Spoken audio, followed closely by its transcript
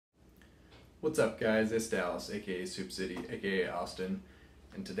What's up guys, it's Dallas, aka Soup City, aka Austin,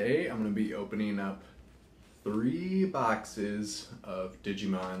 and today I'm going to be opening up 3 boxes of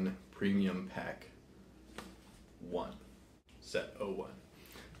Digimon Premium Pack 1, Set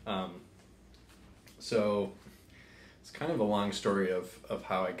 01. So it's kind of a long story of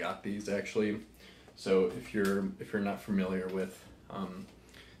how I got these actually. So if you're not familiar with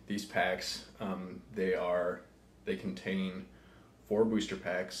these packs, they contain 4 booster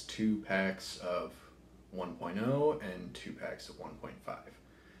packs, 2 packs of 1.0 and 2 packs of 1.5,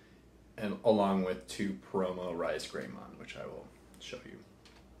 and along with 2 promo Rise Greymon, which I will show you.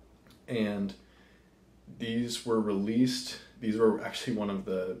 And these were actually one of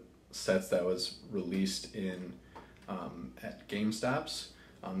the sets that was released in at GameStops.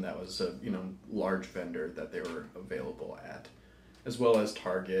 That was a large vendor that they were available at, as well as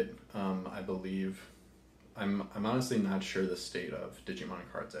Target. I believe. I'm honestly not sure the state of Digimon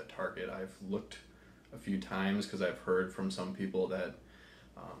cards at Target. I've looked a few times because I've heard from some people that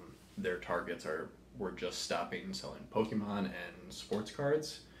their Targets were just stopping selling Pokemon and sports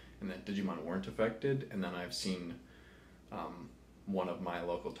cards, and that Digimon weren't affected. And then I've seen one of my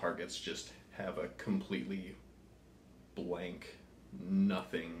local Targets just have a completely blank,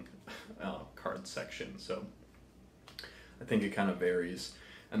 nothing card section. So I think it kind of varies.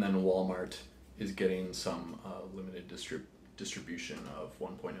 And then Walmart is getting some limited distribution of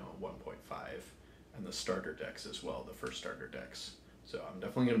 1.0 and 1.5 and the starter decks as well, the first starter decks. So I'm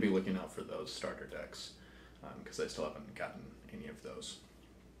definitely going to be looking out for those starter decks because I still haven't gotten any of those.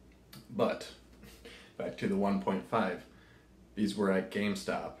 But back to the 1.5, these were at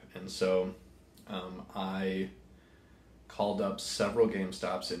GameStop, and so I called up several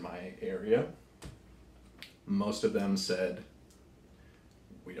GameStops in my area. Most of them said,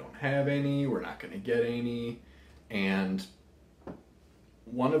 we don't have any, we're not going to get any, and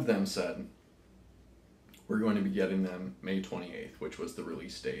one of them said, we're going to be getting them May 28th, which was the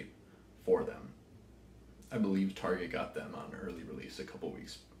release date for them. I believe Target got them on early release a couple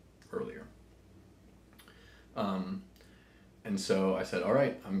weeks earlier. And so I said, all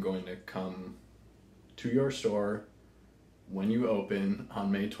right, I'm going to come to your store when you open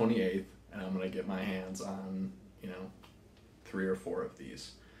on May 28th, and I'm going to get my hands on, 3 or 4 of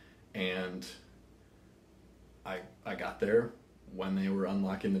these. And I got there when they were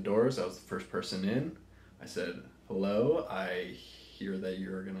unlocking the doors. I was the first person in. I said, hello, I hear that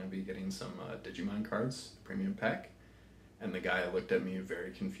you're going to be getting some Digimon cards, premium pack. And the guy looked at me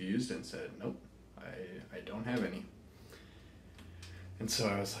very confused and said, nope, I don't have any. And so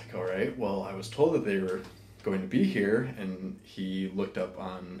I was like, all right, well, I was told that they were going to be here. And he looked up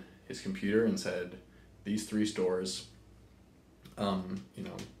on his computer and said, these 3 stores,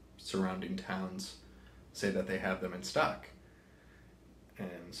 surrounding towns say that they have them in stock. And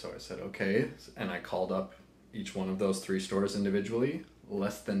so I said, okay. And I called up each one of those 3 stores individually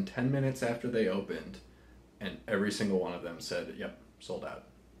less than 10 minutes after they opened. And every single one of them said, yep, sold out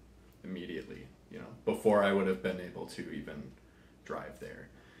immediately, before I would have been able to even drive there.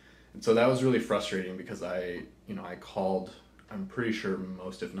 And so that was really frustrating because I called, I'm pretty sure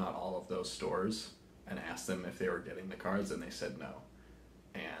most, if not all of those stores, and asked them if they were getting the cards, and they said no.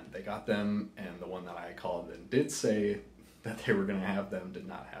 And they got them, and the one that I called and did say that they were going to have them did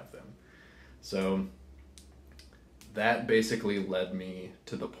not have them. So that basically led me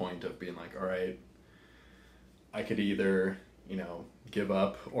to the point of being like, all right, I could either, give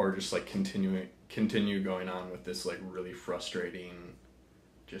up or just like continue going on with this like really frustrating,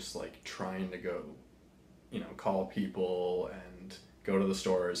 just like trying to go, call people and go to the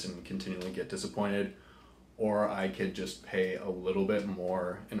stores and continually get disappointed, or I could just pay a little bit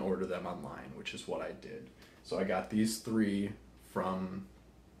more and order them online, which is what I did. So I got these 3 from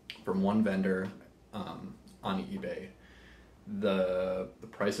one vendor on eBay. The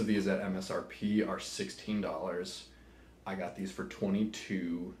price of these at MSRP are $16. I got these for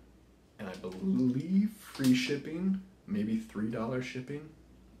 $22, and I believe free shipping, maybe $3 shipping.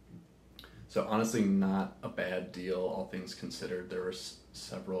 So honestly, not a bad deal, all things considered. There were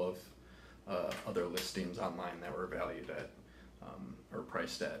several of other listings online that were valued at or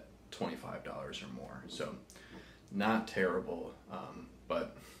priced at $25 or more. So not terrible,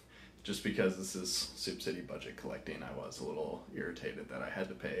 but just because this is Soup City budget collecting, I was a little irritated that I had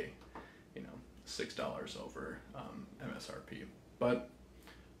to pay, $6 over MSRP. But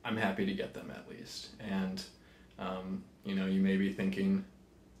I'm happy to get them at least. And you may be thinking,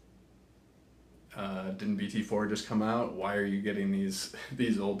 didn't BT4 just come out? Why are you getting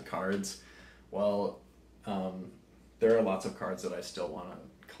these old cards? Well, there are lots of cards that I still want to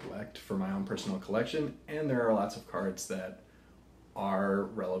collect for my own personal collection, and there are lots of cards that are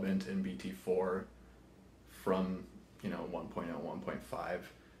relevant in BT4 from 1.0, 1.5,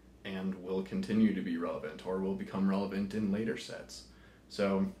 and will continue to be relevant or will become relevant in later sets.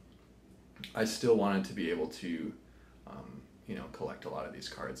 So I still wanted to be able to collect a lot of these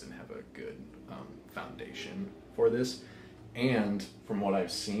cards and have a good foundation for this. And from what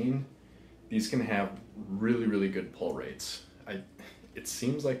I've seen, these can have really, really good pull rates. It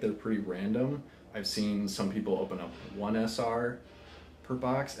seems like they're pretty random. I've seen some people open up 1 SR per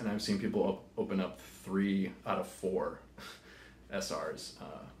box, and I've seen people open up 3 out of 4 SRs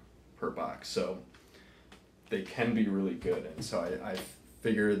per box. So they can be really good, and so I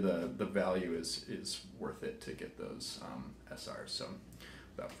figure the value is worth it to get those SRs. So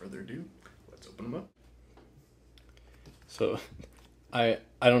without further ado, let's open them up. So I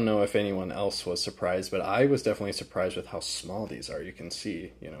don't know if anyone else was surprised, but I was definitely surprised with how small these are. You can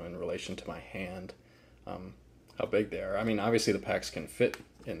see, in relation to my hand, how big they are. I mean, obviously the packs can fit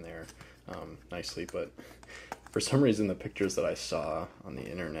in there nicely, but for some reason the pictures that I saw on the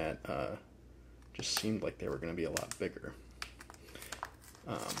internet just seemed like they were going to be a lot bigger.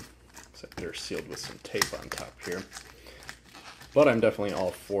 So they're sealed with some tape on top here. But I'm definitely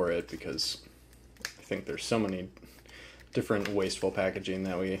all for it because I think there's so many different wasteful packaging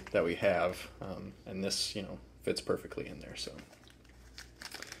that we have, and this fits perfectly in there, so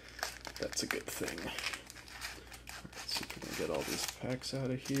that's a good thing. Let's see if we can get all these packs out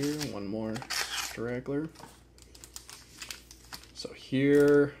of here. One more straggler. So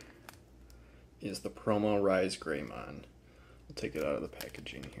here is the promo Rise Greymon. I'll take it out of the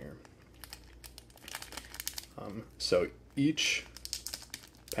packaging here. So each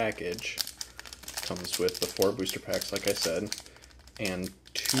package comes with the 4 booster packs, like I said, and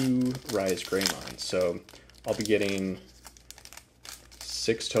 2 Rise Greymon. So I'll be getting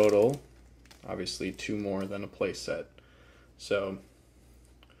 6 total, obviously 2 more than a play set. So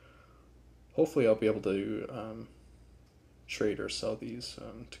hopefully I'll be able to trade or sell these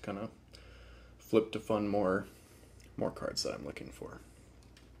to kind of flip to fund more cards that I'm looking for.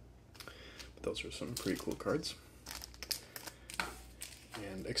 But those are some pretty cool cards.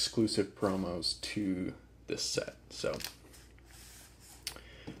 And exclusive promos to this set. So,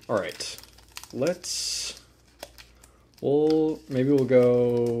 all right, maybe we'll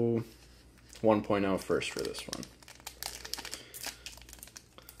go 1.0 first for this one.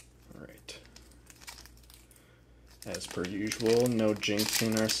 All right. As per usual, no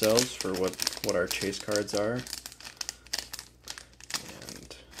jinxing ourselves for what our chase cards are.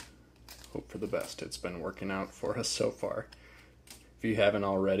 And hope for the best. It's been working out for us so far. If you haven't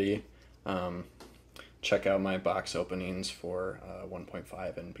already, check out my box openings for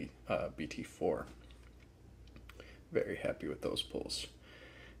 1.5 and BT4. Very happy with those pulls.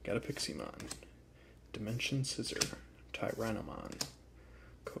 Got a Piximon, Dimension Scissor, Tyrannomon,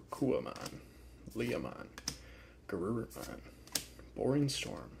 Kokuamon, Leomon, Garurumon, Boring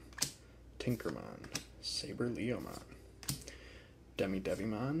Storm, Tinkermon, Saber Leomon,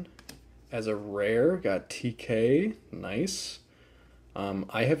 Devimon. As a rare, got TK, nice.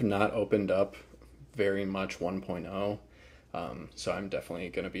 I have not opened up very much 1.0, so I'm definitely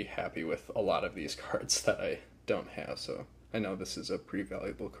going to be happy with a lot of these cards that I don't have, so I know this is a pretty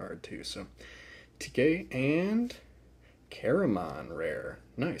valuable card too. So TK and Caramon rare.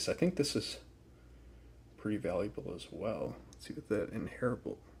 Nice. I think this is pretty valuable as well. Let's see what that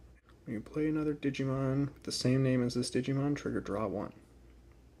inheritable. When you play another Digimon with the same name as this Digimon, trigger draw 1.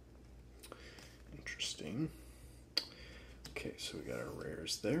 Interesting. Okay, so we got our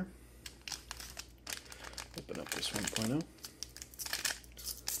rares there. Open up this 1.0.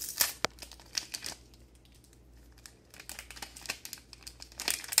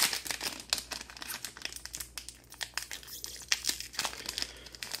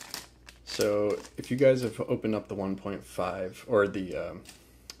 So if you guys have opened up the 1.5, or the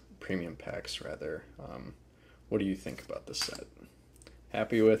premium packs rather, what do you think about this set?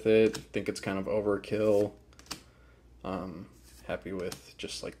 Happy with it? Think it's kind of overkill? Happy with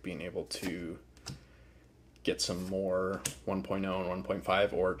just like being able to get some more 1.0 and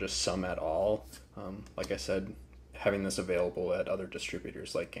 1.5, or just some at all. Like I said, having this available at other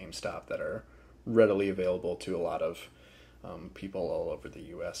distributors like GameStop that are readily available to a lot of people all over the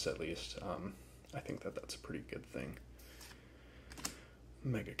US at least, I think that that's a pretty good thing.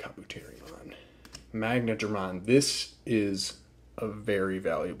 Mega Kabuterimon. Magnadramon. This is a very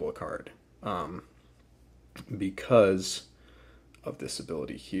valuable card because of this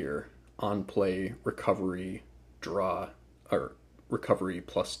ability here. On play, recovery, draw, or recovery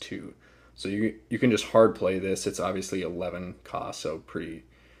 +2. So you can just hard play this. It's obviously 11 cost, so pretty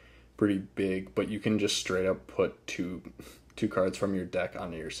big, but you can just straight up put two 2 cards from your deck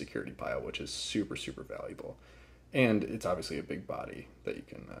onto your security pile, which is super, super valuable. And it's obviously a big body that you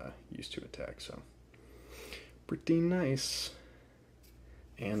can use to attack, so pretty nice.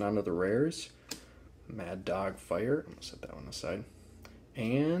 And onto the rares, Mad Dog Fire, I'm going to set that one aside,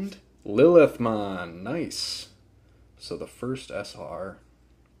 and Lilithmon, nice. So the first SR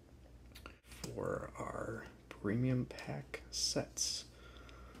for our premium pack sets.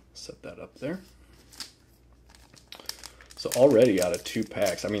 Set that up there. So already out of 2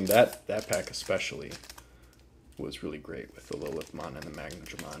 packs, I mean that pack especially was really great with the Lilithmon and the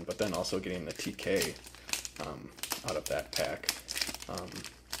Magnadramon, but then also getting the TK out of that pack.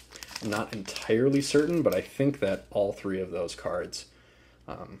 I'm not entirely certain, but I think that all 3 of those cards,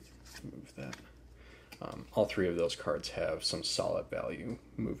 move that, all 3 of those cards have some solid value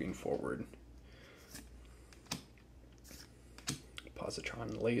moving forward.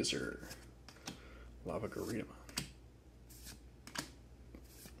 Positron Laser, Lava Garuda,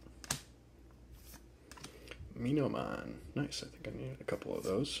 Minomon, nice. I think I needed a couple of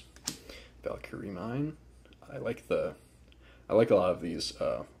those. Valkyrie Mine. I like a lot of these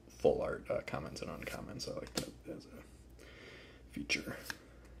full art commons and uncommons. I like that as a feature.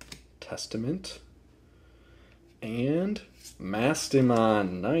 Testament and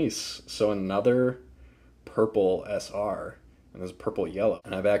Mastimon, nice. So another purple SR, and this is purple yellow.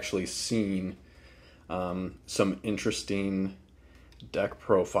 And I've actually seen some interesting deck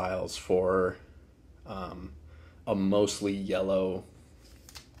profiles for a mostly yellow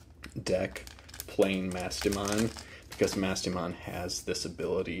deck playing Mastimon, because Mastimon has this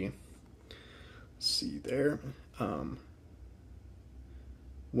ability. See there,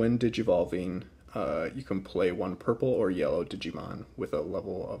 when digivolving, you can play 1 purple or yellow Digimon with a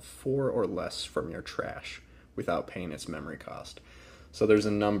level of 4 or less from your trash without paying its memory cost. So there's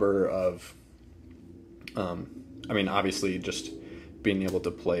a number of, I mean, obviously just being able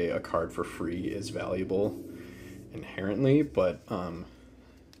to play a card for free is valuable inherently, but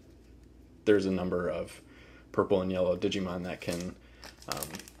there's a number of purple and yellow Digimon that can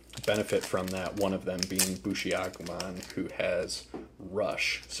benefit from that, one of them being Bushiagumon, who has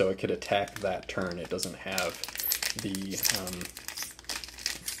Rush, so it could attack that turn. It doesn't have the,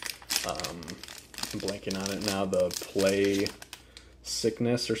 I'm blanking on it now, the play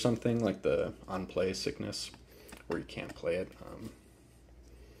sickness or something, like the on-play sickness, where you can't play it,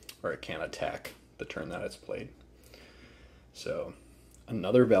 or it can't attack the turn that it's played. So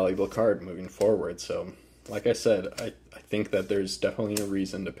another valuable card moving forward. So like I said, I think that there's definitely a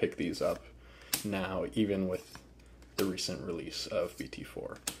reason to pick these up now, even with the recent release of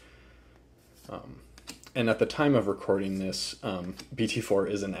BT4. And at the time of recording this, BT4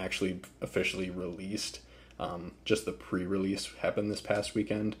 isn't actually officially released. Just the pre-release happened this past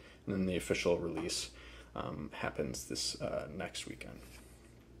weekend, and then the official release happens this next weekend.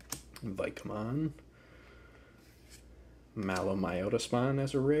 Vicomon, Malomyotasmon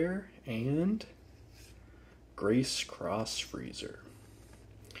as a rare, and Grace Cross Freezer.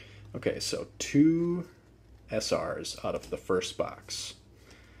 Okay, so 2 SRs out of the first box.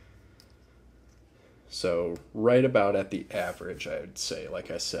 So right about at the average, I would say.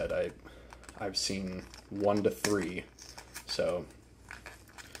 Like I said, I've seen 1 to 3. So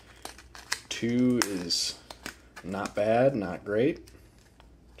 2 is not bad, not great,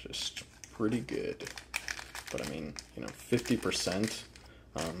 just pretty good. But I mean, 50%,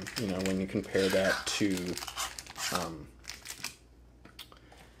 when you compare that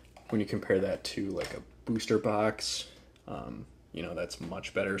to, like a booster box, that's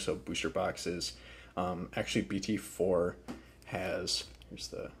much better. So booster boxes, actually BT4 has, here's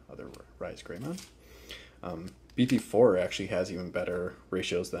the other Rise Greymon. BT4 actually has even better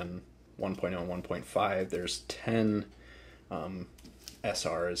ratios than 1.0 and 1.5. There's 10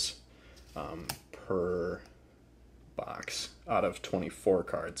 SRs per box out of 24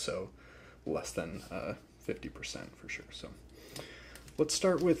 cards, so less than 50% for sure. So let's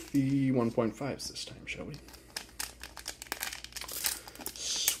start with the 1.5s this time, shall we?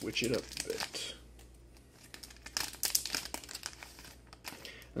 Switch it up a bit.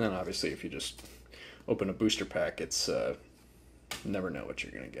 And then obviously if you just open a booster pack, it's never know what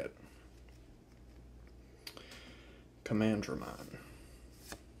you're going to get. Commandramon,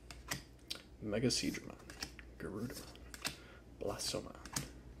 Megaseedramon, Garudamon, Blasomon,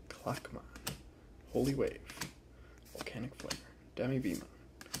 Clockmon, Holy Wave, Volcanic Flare, Demivemon,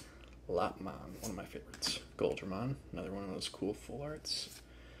 Lopmon, one of my favorites, Goldramon, another one of those cool full arts.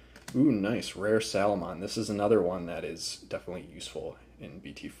 Ooh, nice, Rare Salamon. This is another one that is definitely useful in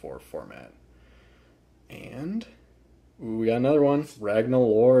BT4 format. And, ooh, we got another one,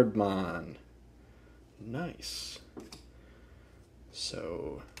 Ragnalordmon. Nice.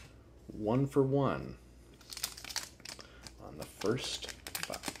 So 1 for 1 on the first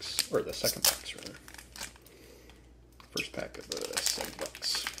box, or the second box rather. First pack of the second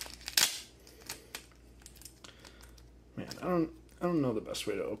box. Man, I don't know the best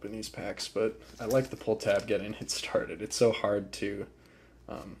way to open these packs, but I like the pull tab getting it started. It's so hard to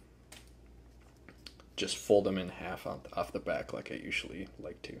just fold them in half off the back like I usually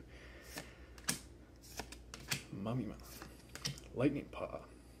like to. Mummymon, Lightning Paw,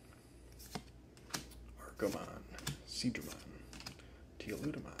 Argomon, Seedramon,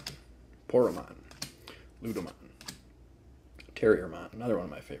 Teoludamon, Poromon, Ludamon, Terriermon, another one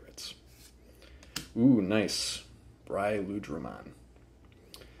of my favorites. Ooh, nice. Bryludramon.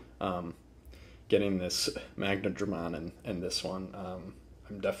 Getting this Magnadramon and this one.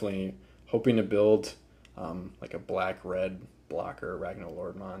 I'm definitely hoping to build like a black-red blocker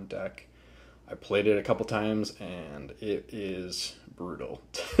Ragnalordmon deck. I played it a couple times and it is brutal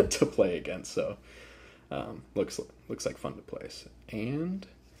to play against, so looks like fun to play. And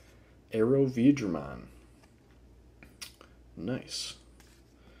Aerovedramon. Nice.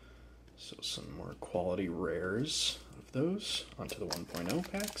 So some more quality rares of those onto the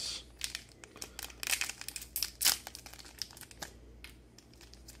 1.0 packs.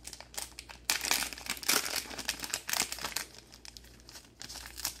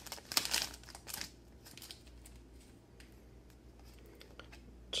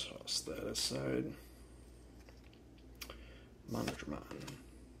 Toss that aside. Monodramon,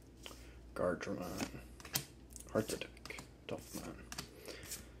 Gardramon, Arctic, Dolphmon,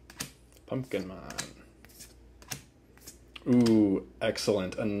 Pumpkinmon. Ooh,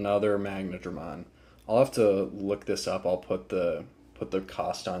 excellent. Another Magnadramon. I'll have to look this up. I'll put the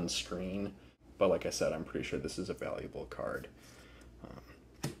cost on screen. But like I said, I'm pretty sure this is a valuable card.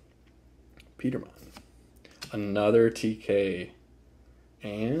 Petermon. Another TK.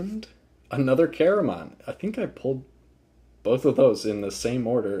 And another Caramon. I think I pulled both of those in the same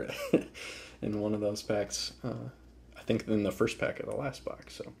order in one of those packs. I think in the first pack of the last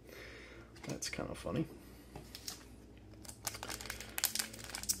box. So that's kind of funny.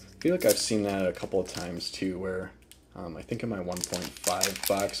 I feel like I've seen that a couple of times too, where I think in my 1.5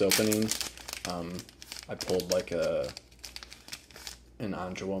 box openings, I pulled like an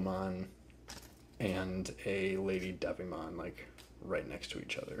Anjouamon and a Lady Devimon like right next to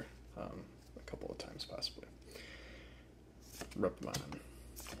each other a couple of times possibly. Repmon,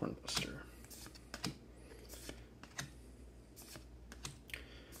 Hornbuster,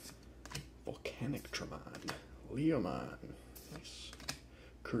 Volcanictramon, Leomon, nice.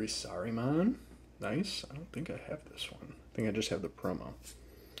 Kurisarimon, nice. I don't think I have this one. I think I just have the promo.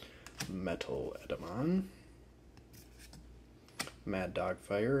 Metal Edamon, Mad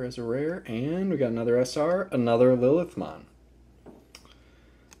Dogfire as a rare, and we got another SR, another Lilithmon.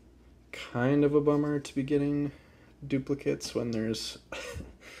 Kind of a bummer to be getting duplicates when there's,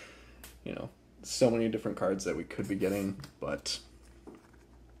 you know, so many different cards that we could be getting, but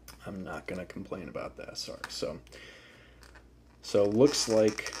I'm not going to complain about the SR. So looks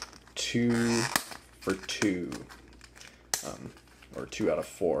like 2 for 2, or 2 out of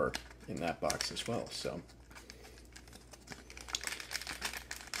 4 in that box as well. So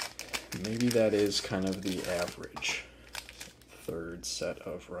maybe that is kind of the average. Third set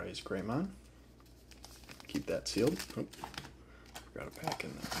of Rise Greymon. Keep that sealed. Oh, forgot a pack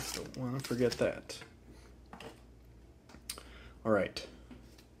in there. Don't want to forget that. All right.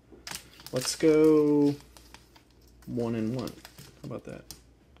 Let's go 1 and 1. How about that?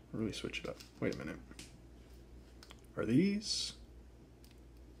 Really switch it up. Wait a minute. Are these?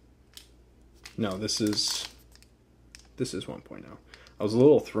 No, this is 1.0. I was a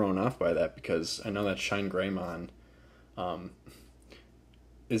little thrown off by that because I know that Shine Greymon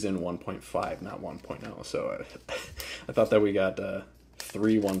is in 1.5, not 1.0. So I thought that we got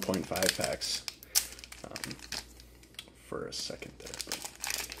 3 1.5 packs for a second there, but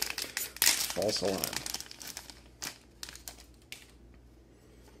false alarm.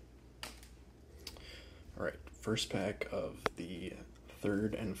 All right, first pack of the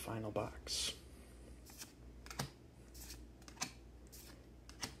third and final box.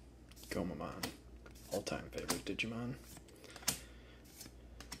 Gomamon, all-time favorite Digimon.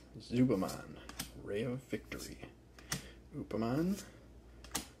 Zubamon, Ray of Victory. Upamon,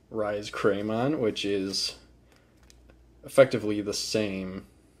 Rise Greymon, which is effectively the same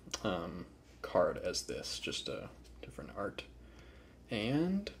card as this, just a different art.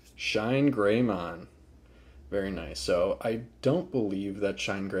 And Shine Greymon. Very nice. So I don't believe that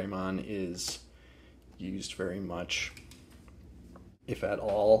Shine Greymon is used very much, if at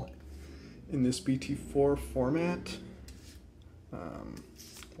all, in this BT4 format.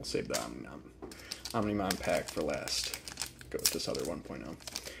 We'll save the Omnimon pack for last. Go with this other 1.0.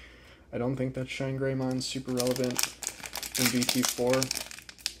 I don't think that Shine Greymon's super relevant in BT4,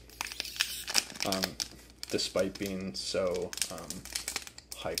 despite being so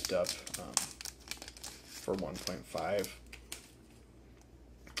hyped up for 1.5.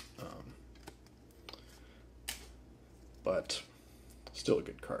 But still a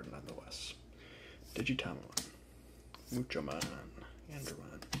good card nonetheless. Digitamon, Muchomon,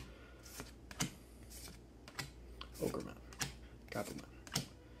 Andromon, Ogremon, Gabumon,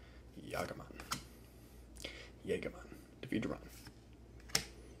 Yagamon, Yegamon, Davidramon,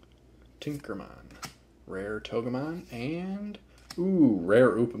 Tinkermon, Rare Togemon, and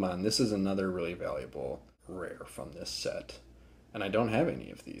Rare Upamon. This is another really valuable rare from this set. And I don't have any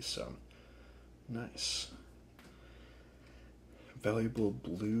of these, so nice. Valuable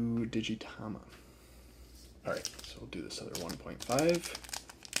blue Digitama. Alright, so we'll do this other 1.5.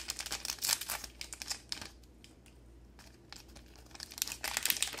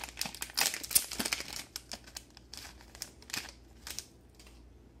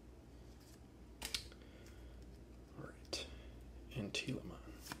 Alright, Antilamon.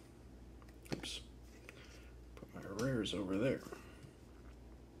 Oops. Put my rares over there.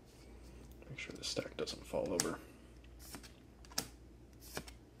 Make sure the stack doesn't fall over.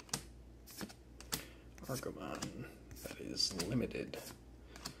 Argomon, that is limited.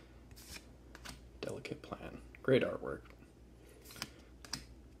 Delicate Plan, great artwork.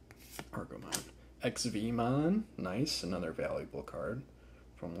 Argomon. XVmon, nice, another valuable card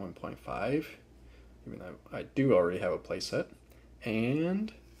from 1.5, even though I do already have a playset.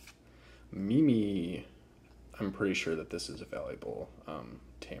 And Mimi, I'm pretty sure that this is a valuable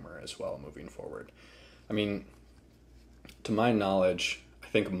tamer as well moving forward. I mean, to my knowledge, I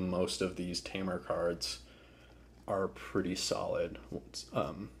think most of these tamer cards are pretty solid,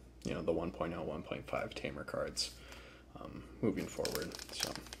 you know, the 1.0, 1.5 tamer cards moving forward.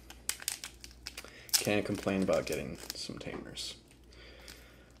 So can't complain about getting some tamers.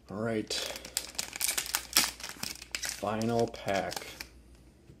 All right, final pack.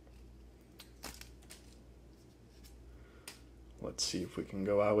 Let's see if we can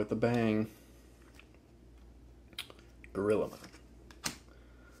go out with a bang. Gorillamon.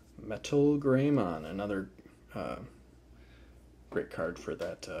 Metal Greymon, another great card for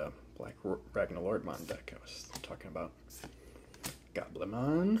that Black Ragnalordmon deck I was talking about.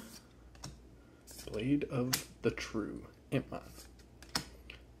 Goblimon. Blade of the True. Impmon.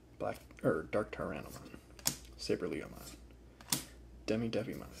 Dark Tyrannomon. Saberleomon.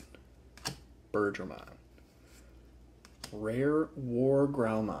 Devimon. Birdramon. Rare War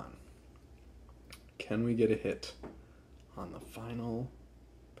Growlmon. Can we get a hit on the final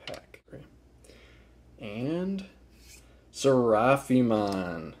pack? Right? And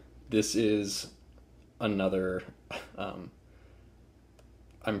Seraphimon. This is another, I'm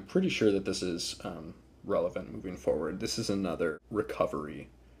pretty sure that this is relevant moving forward. This is another recovery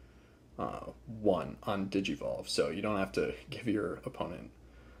one on Digivolve, so you don't have to give your opponent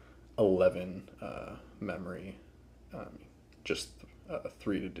 11 memory, just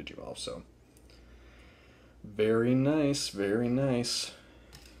 3 to Digivolve, so very nice, very nice.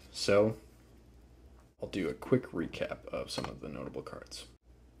 So I'll do a quick recap of some of the notable cards.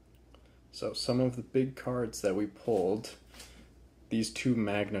 So some of the big cards that we pulled, these two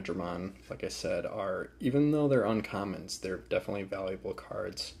Magnadramon, like I said, are, even though they're uncommons, they're definitely valuable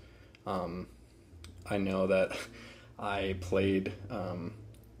cards. I know that I played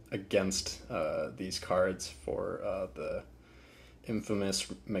against these cards for the infamous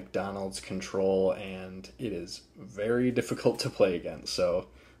McDonald's control, and it is very difficult to play against, so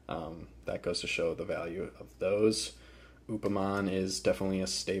that goes to show the value of those. Upamon is definitely a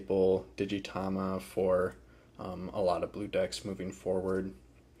staple Digitama for a lot of blue decks moving forward.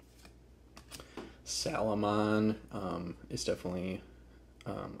 Salamon is definitely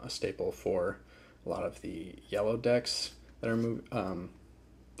a staple for a lot of the yellow decks that are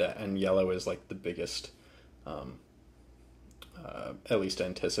and yellow is like the biggest at least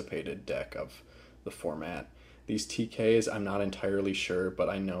anticipated deck of the format. These TKs, I'm not entirely sure, but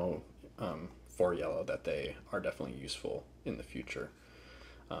I know for yellow that they are definitely useful in the future.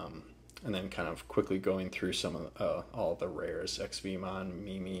 And then kind of quickly going through some of all the rares, XVmon,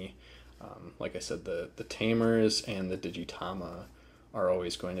 Mimi, like I said, the Tamers and the Digitama are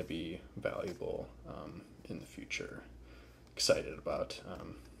always going to be valuable in the future. Excited about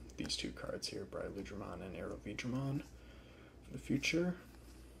these two cards here, Briludramon and Aerovedramon, for the future.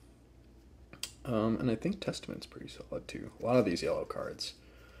 And I think Testament's pretty solid too. A lot of these yellow cards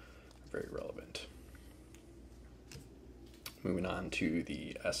are very relevant. Moving on to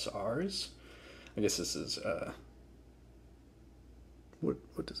the SRs. I guess this is,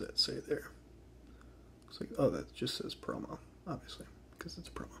 what does that say there? Looks like, oh, that just says promo, obviously, because it's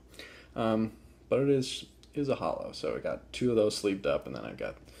a promo. But it is a holo, so I got 2 of those sleeved up, and then I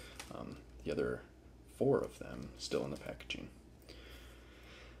got the other 4 of them still in the packaging.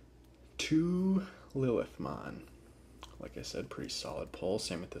 2 Lilithmon. Like I said, pretty solid pull.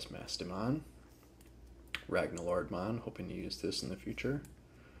 Same with this Mastimon. Ragnalordmon, hoping to use this in the future.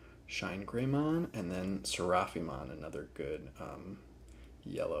 Shine Greymon, and then Seraphimon, another good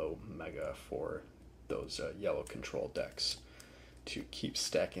yellow mega for those yellow control decks to keep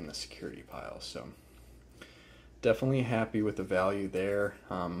stacking the security pile. So definitely happy with the value there.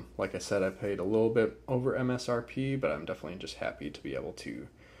 Like I said, I paid a little bit over MSRP, but I'm definitely just happy to be able to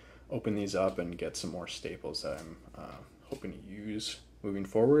open these up and get some more staples that I'm hoping to use moving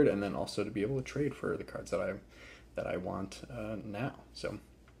forward, and then also to be able to trade for the cards that I want now. So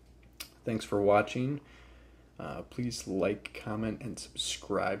thanks for watching. Please like, comment, and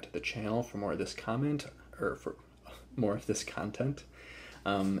subscribe to the channel for more of this content.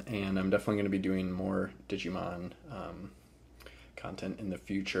 And I'm definitely going to be doing more Digimon content in the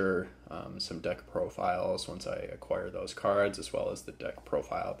future. Some deck profiles once I acquire those cards, as well as the deck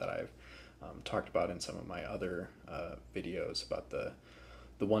profile that I've talked about in some of my other videos about the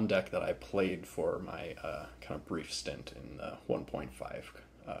one deck that I played for my kind of brief stint in the 1.5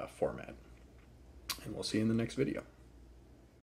 format. And we'll see you in the next video.